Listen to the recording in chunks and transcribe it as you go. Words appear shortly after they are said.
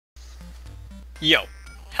Yo,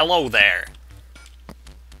 hello there.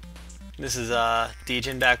 This is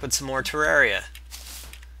Dejin back with some more Terraria.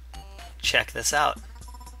 Check this out.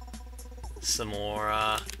 Some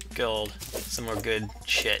more gold, some more good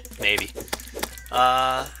shit, maybe.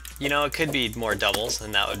 You know, it could be more doubles,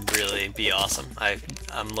 and that would really be awesome.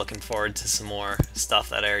 I'm looking forward to some more stuff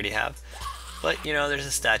that I already have. But you know, there's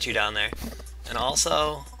a statue down there, and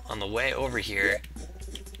also on the way over here,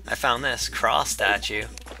 I found this cross statue.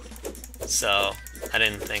 So I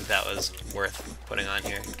didn't think that was worth putting on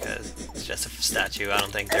here because it's just a statue. I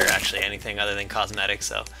don't think they're actually anything other than cosmetic,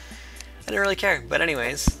 so I didn't really care. But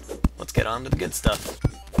anyways, let's get on to the good stuff.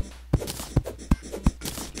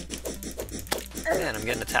 Man, I'm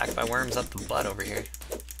getting attacked by worms up the butt over here.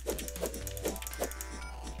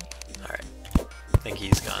 Alright, I think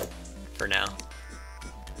he's gone for now.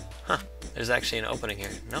 Huh, there's actually an opening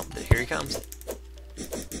here. Nope, here he comes.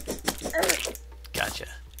 Gotcha.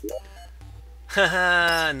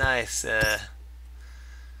 Haha, nice.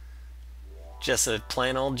 Just a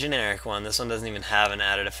plain old generic one. This one doesn't even have an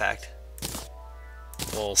added effect.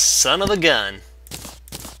 Well, son of a gun.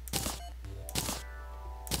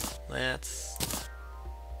 Let's...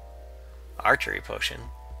 Archery potion.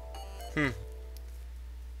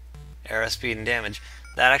 Arrow speed and damage.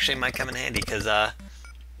 That actually might come in handy, because,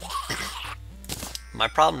 my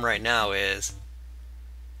problem right now is...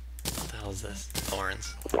 What the hell is this?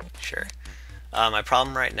 Thorns. Sure. My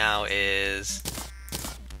problem right now is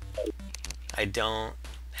I don't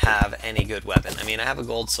have any good weapon. I mean, I have a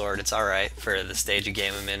gold sword. It's alright for the stage of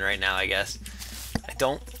game I'm in right now, I guess. I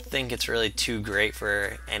don't think it's really too great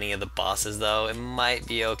for any of the bosses, though. It might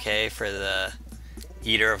be okay for the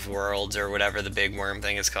Eater of Worlds or whatever the big worm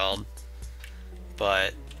thing is called.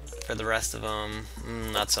 But for the rest of them,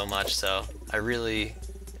 not so much. So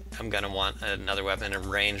I'm going to want another weapon. A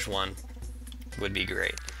ranged one would be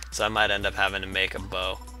great. So I might end up having to make a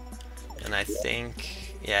bow. And I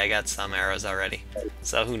think, yeah, I got some arrows already.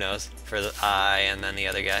 So who knows for the eye and then the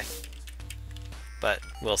other guy. But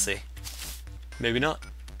we'll see. Maybe not.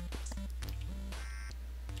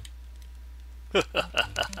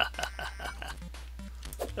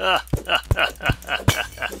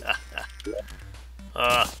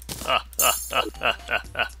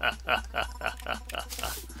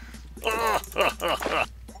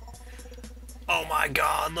 Oh my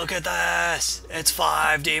god, look at this! It's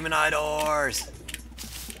 5 demonite ores!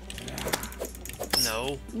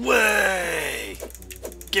 No way!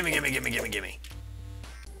 Gimme, gimme, gimme, gimme, gimme.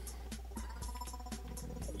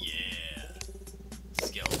 Yeah.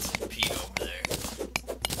 Skeleton Pete over there.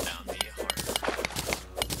 Found me a heart.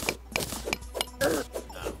 Oh.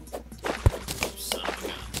 You son of a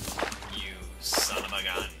gun. You son of a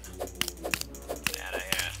gun. Get out of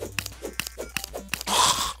here.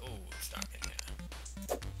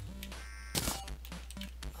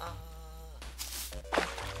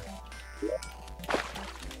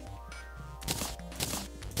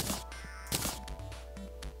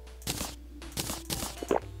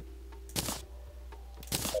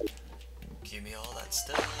 Give me all that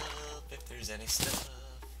stuff, if there's any stuff.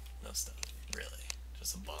 No stuff, really.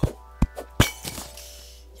 Just a bomb.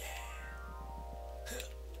 Yeah.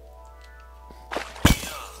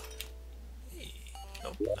 Hey.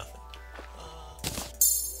 Nope, nothing.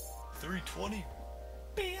 320.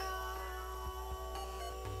 Biatch.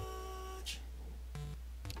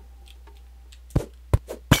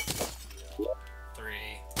 3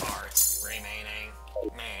 hearts remaining.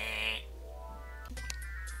 Meh.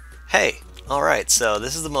 Hey! Alright, so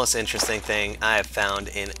this is the most interesting thing I have found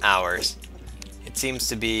in hours. It seems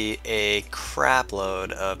to be a crap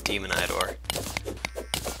load of demonite ore.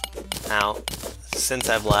 Now, since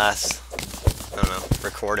I've last, I don't know,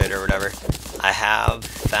 recorded or whatever, I have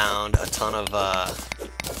found a ton of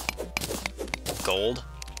gold.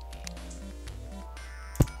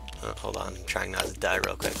 Oh, hold on, I'm trying not to die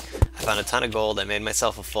real quick. I found a ton of gold. I made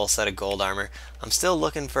myself a full set of gold armor. I'm still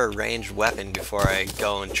looking for a ranged weapon before I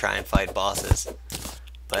go and try and fight bosses.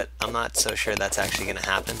 But I'm not so sure that's actually going to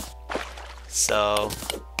happen. So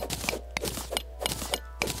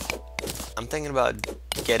I'm thinking about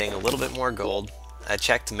getting a little bit more gold. I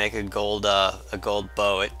checked to make a gold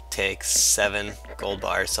bow. It takes 7 gold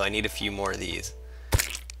bars, so I need a few more of these.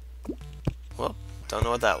 Well, don't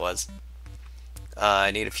know what that was. I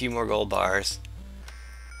need a few more gold bars.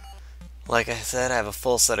 Like I said, I have a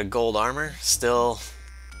full set of gold armor. Still,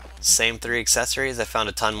 same 3 accessories. I found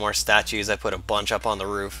a ton more statues. I put a bunch up on the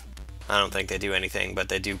roof. I don't think they do anything, but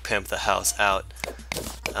they do pimp the house out.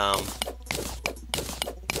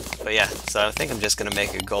 But yeah, so I think I'm just going to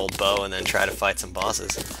make a gold bow and then try to fight some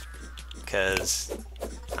bosses. Because,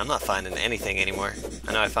 I I'm not finding anything anymore.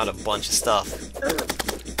 I know I found a bunch of stuff,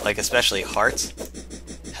 like especially hearts,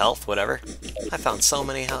 health, whatever. I found so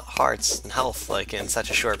many hearts and health like in such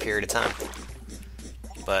a short period of time.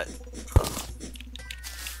 But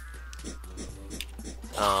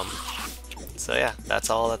so yeah, that's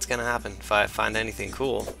all that's gonna happen. If I find anything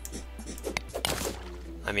cool,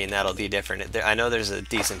 I mean, that'll be different. I know there's a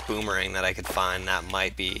decent boomerang that I could find that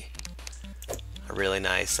might be a really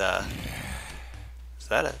nice, is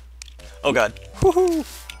that a... Oh god. Woohoo!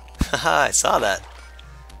 Haha, I saw that.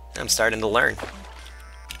 I'm starting to learn.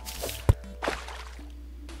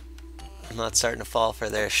 I'm not starting to fall for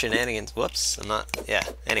their shenanigans. Whoops, I'm not... Yeah,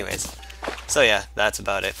 anyways. So yeah, that's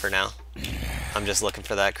about it for now. I'm just looking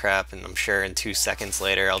for that crap, and I'm sure in 2 seconds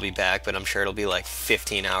later I'll be back, but I'm sure it'll be like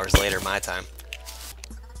 15 hours later my time.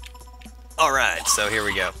 Alright, so here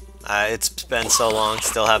we go. It's been so long,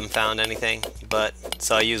 still haven't found anything, but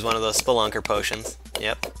so I use one of those Spelunker potions.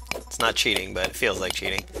 Yep, it's not cheating, but it feels like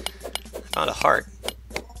cheating. I found a heart.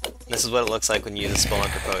 This is what it looks like when you use a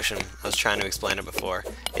Spelunker potion. I was trying to explain it before,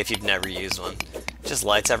 if you've never used one. It just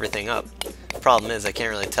lights everything up. The problem is I can't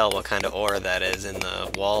really tell what kind of aura that is in the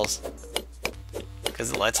walls,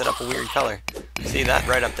 because it lights it up a weird color. See, that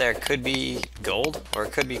right up there could be gold, or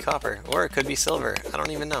it could be copper, or it could be silver. I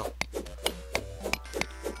don't even know.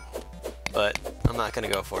 But I'm not going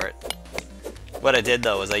to go for it. What I did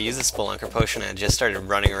though was I used a Spelunker potion and I just started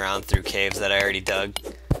running around through caves that I already dug.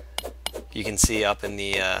 You can see up in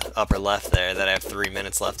the upper left there that I have 3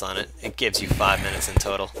 minutes left on it. It gives you 5 minutes in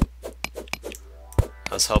total.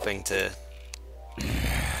 I was hoping to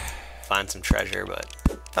find some treasure, but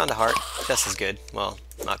found a heart. Just as good. Well,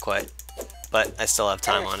 not quite. But I still have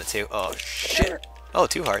time on it too. Oh shit! Oh,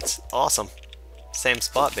 2 hearts. Awesome. Same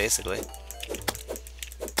spot basically.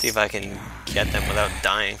 See if I can get them without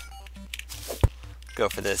dying. Go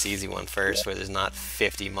for this easy one first, where there's not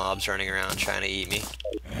 50 mobs running around trying to eat me.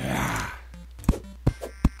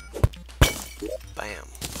 Bam.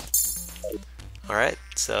 Alright,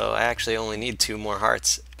 so I actually only need 2 more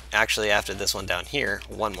hearts. Actually, after this one down here,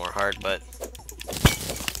 1 more heart, but...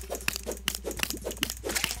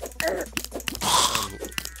 I'm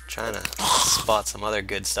trying to spot some other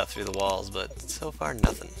good stuff through the walls, but so far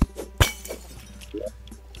nothing.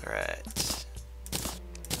 Alright.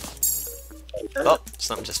 Oh,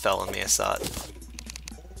 something just fell on me, I saw it.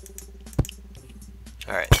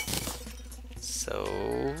 Alright. So...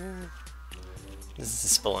 this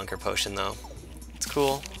is a Spelunker potion though. It's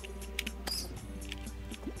cool.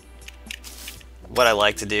 What I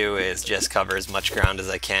like to do is just cover as much ground as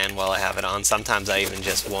I can while I have it on. Sometimes I even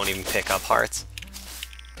just won't even pick up hearts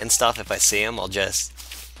and stuff. If I see them, I'll just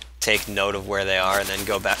take note of where they are and then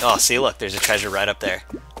go back. Oh, see, look, there's a treasure right up there.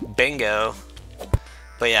 Bingo!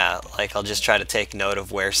 But yeah, like, I'll just try to take note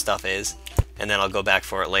of where stuff is, and then I'll go back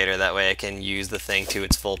for it later. That way I can use the thing to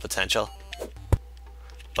its full potential.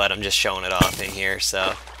 But I'm just showing it off in here,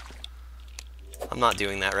 so I'm not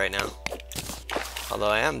doing that right now. Although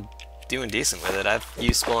I am doing decent with it. I've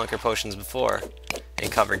used Spelunker potions before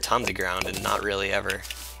and covered tons of ground and not really ever...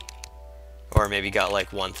 or maybe got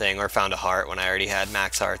like 1 thing, or found a heart when I already had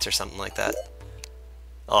max hearts or something like that.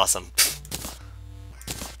 Awesome.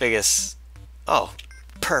 Biggest... oh,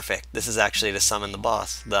 perfect. This is actually to summon the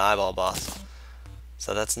boss, the eyeball boss.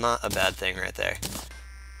 So that's not a bad thing right there.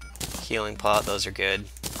 Healing pot, those are good.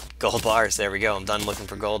 Gold bars, there we go. I'm done looking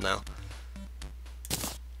for gold now.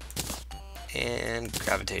 And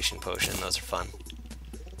gravitation potion, those are fun.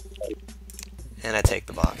 And I take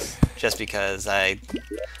the box, just because I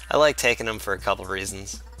like taking them for a couple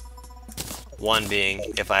reasons. One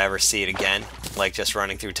being, if I ever see it again, like just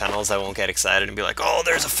running through tunnels, I won't get excited and be like, oh,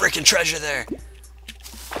 there's a freaking treasure there!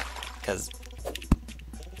 Because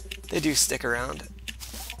they do stick around.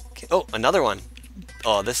 Okay. Oh, another one!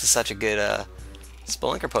 Oh, this is such a good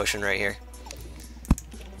Spelunker potion right here.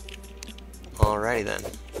 Alrighty then.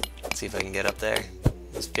 Let's see if I can get up there.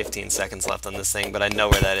 There's 15 seconds left on this thing, but I know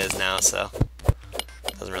where that is now, so...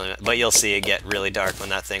 doesn't really matter. But you'll see it get really dark when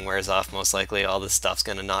that thing wears off, most likely. All this stuff's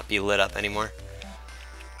gonna not be lit up anymore.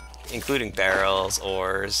 Including barrels,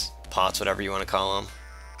 ores, pots, whatever you want to call them.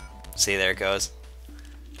 See, there it goes.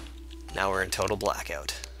 Now we're in total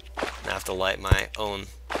blackout. I have to light my own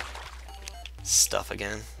stuff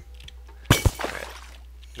again. Alright,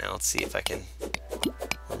 now let's see if I can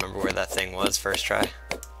remember where that thing was first try.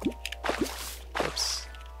 Oops.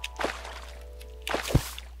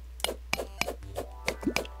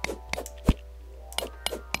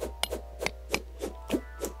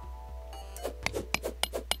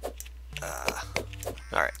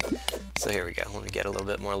 Alright, so here we go. Let me get a little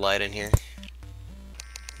bit more light in here.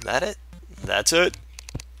 That it? That's it?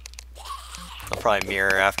 Oh, probably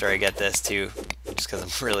mirror after I get this too, just because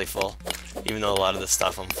I'm really full. Even though a lot of the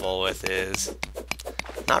stuff I'm full with is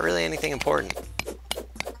not really anything important.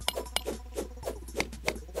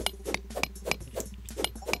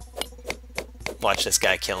 Watch this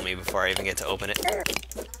guy kill me before I even get to open it.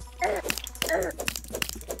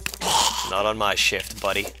 Not on my shift,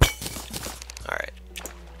 buddy. Alright.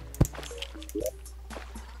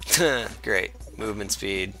 Great. Movement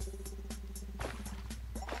speed.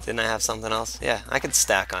 Didn't I have something else? Yeah, I could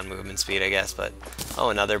stack on movement speed, I guess, but... Oh,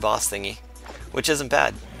 another boss thingy. Which isn't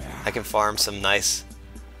bad. I can farm some nice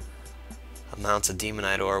amounts of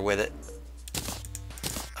demonite ore with it.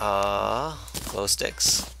 Glow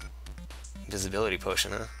sticks. Invisibility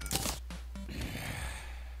potion, huh?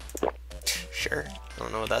 Sure. I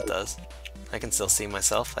don't know what that does. I can still see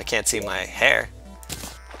myself. I can't see my hair.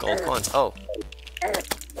 Gold coins. Oh.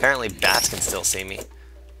 Apparently bats can still see me.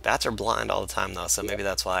 Bats are blind all the time though, so maybe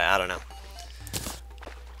that's why. I don't know.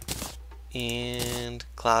 And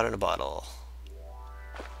cloud in a bottle.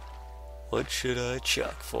 What should I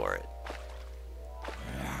chuck for it?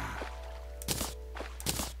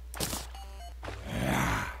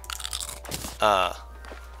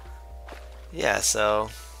 Yeah, so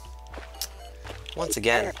once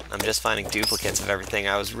again, I'm just finding duplicates of everything.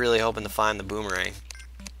 I was really hoping to find the boomerang.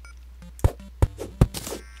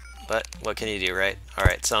 But what can you do, right?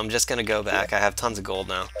 Alright, so I'm just gonna go back. I have tons of gold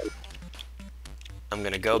now. I'm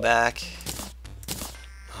gonna go back.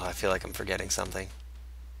 Oh, I feel like I'm forgetting something.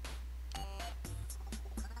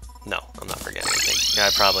 No, I'm not forgetting anything. Yeah,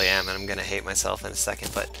 I probably am, and I'm gonna hate myself in a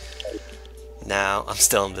second, but now I'm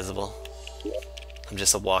still invisible. I'm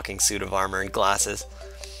just a walking suit of armor and glasses.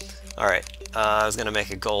 Alright, I was gonna make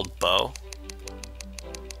a gold bow.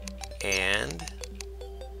 And...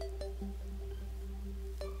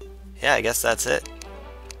 yeah, I guess that's it.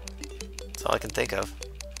 That's all I can think of.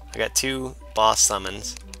 I got 2 boss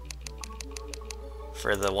summons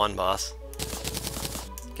for the one boss.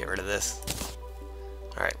 Get rid of this.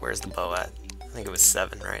 Alright, where's the bow at? I think it was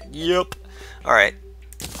 7, right? Yep! Alright,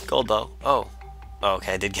 gold bow. Oh,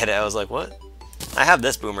 okay, I did get it. I was like, what? I have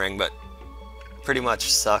this boomerang, but pretty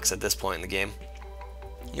much sucks at this point in the game.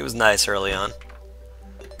 It was nice early on.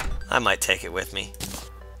 I might take it with me.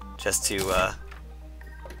 Just to,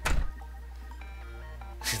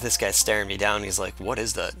 this guy's staring me down. He's like, what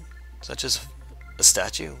is that? Is that just a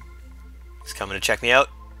statue? He's coming to check me out.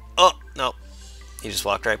 Oh, no. He just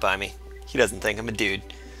walked right by me. He doesn't think I'm a dude.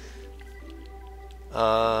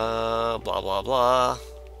 Blah, blah, blah.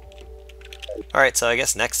 Alright, so I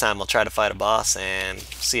guess next time we'll try to fight a boss and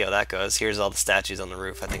see how that goes. Here's all the statues on the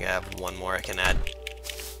roof. I think I have one more I can add.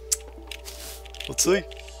 Let's see.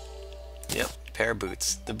 Yep, pair of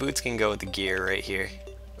boots. The boots can go with the gear right here.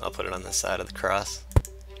 I'll put it on the side of the cross.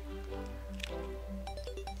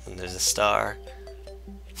 And there's a star.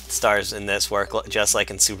 Stars in this work just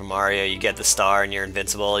like in Super Mario. You get the star and you're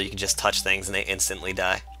invincible. You can just touch things and they instantly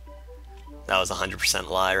die. That was 100%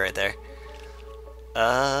 lie right there.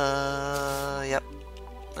 Yep.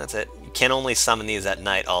 That's it. You can only summon these at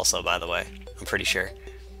night also, by the way. I'm pretty sure.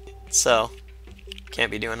 So, can't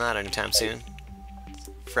be doing that anytime soon. It's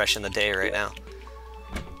fresh in the day right now.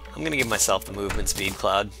 I'm gonna give myself the movement speed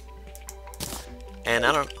cloud. And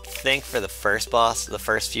I don't think for the first boss, the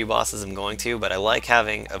first few bosses I'm going to, but I like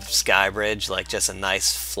having a sky bridge, like just a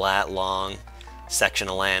nice, flat, long section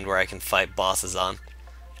of land where I can fight bosses on.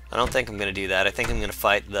 I don't think I'm going to do that. I think I'm going to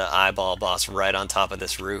fight the eyeball boss right on top of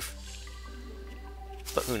this roof.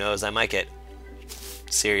 But who knows, I might get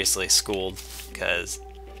seriously schooled, because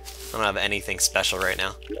I don't have anything special right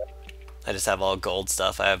now. I just have all gold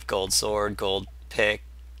stuff. I have gold sword, gold pick,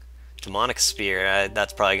 demonic spear.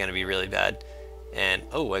 That's probably going to be really bad. And,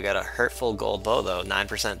 oh, I got a hurtful gold bow, though.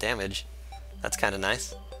 9% damage. That's kind of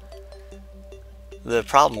nice. The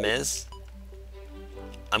problem is,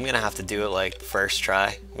 I'm going to have to do it like the first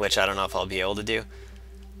try, which I don't know if I'll be able to do.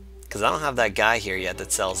 Because I don't have that guy here yet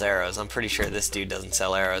that sells arrows. I'm pretty sure this dude doesn't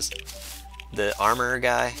sell arrows. The armorer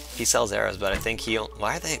guy, he sells arrows, but I think he'll...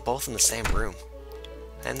 Why are they both in the same room?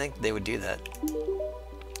 I didn't think they would do that.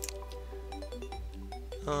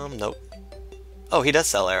 Nope. Oh, he does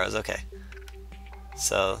sell arrows, okay.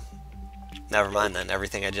 So, never mind then.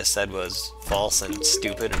 Everything I just said was false and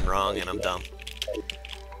stupid and wrong, and I'm dumb.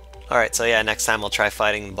 Alright, so yeah, next time I'll try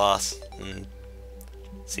fighting the boss and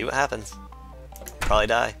see what happens. Probably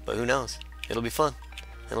die, but who knows? It'll be fun.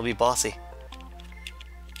 It'll be bossy.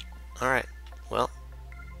 Alright, well,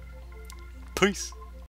 peace.